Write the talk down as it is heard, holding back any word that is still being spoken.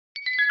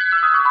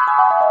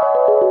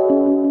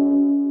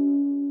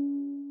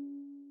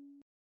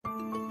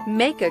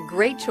Make a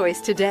great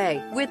choice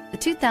today with the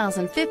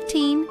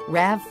 2015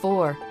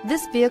 RAV4.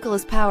 This vehicle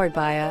is powered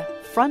by a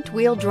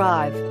front-wheel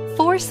drive,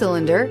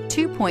 4-cylinder,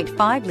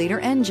 2.5-liter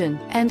engine,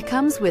 and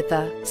comes with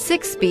a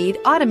 6-speed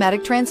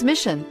automatic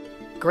transmission.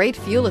 Great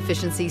fuel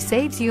efficiency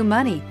saves you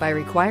money by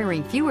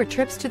requiring fewer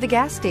trips to the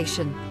gas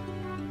station.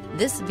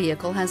 This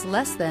vehicle has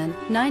less than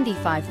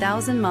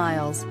 95,000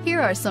 miles.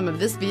 Here are some of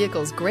this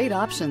vehicle's great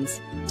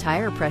options: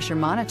 tire pressure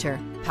monitor,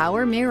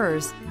 power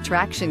mirrors,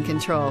 traction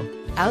control,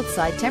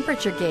 outside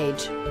temperature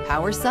gauge,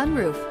 power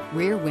sunroof,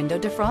 rear window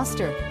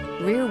defroster,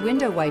 rear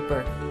window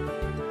wiper.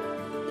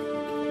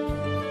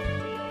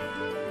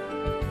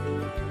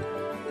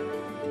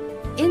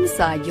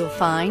 Inside you'll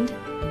find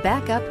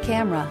backup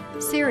camera,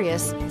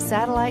 Sirius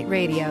satellite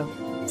radio,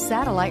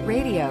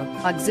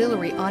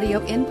 auxiliary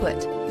audio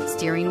input,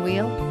 steering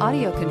wheel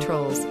audio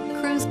controls,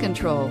 cruise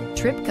control,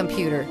 trip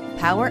computer,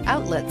 power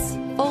outlets,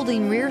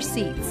 folding rear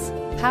seats,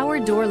 power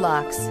door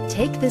locks.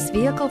 Take this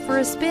vehicle for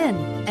a spin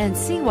and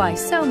see why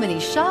so many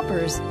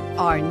shoppers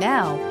are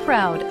now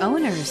proud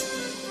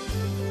owners.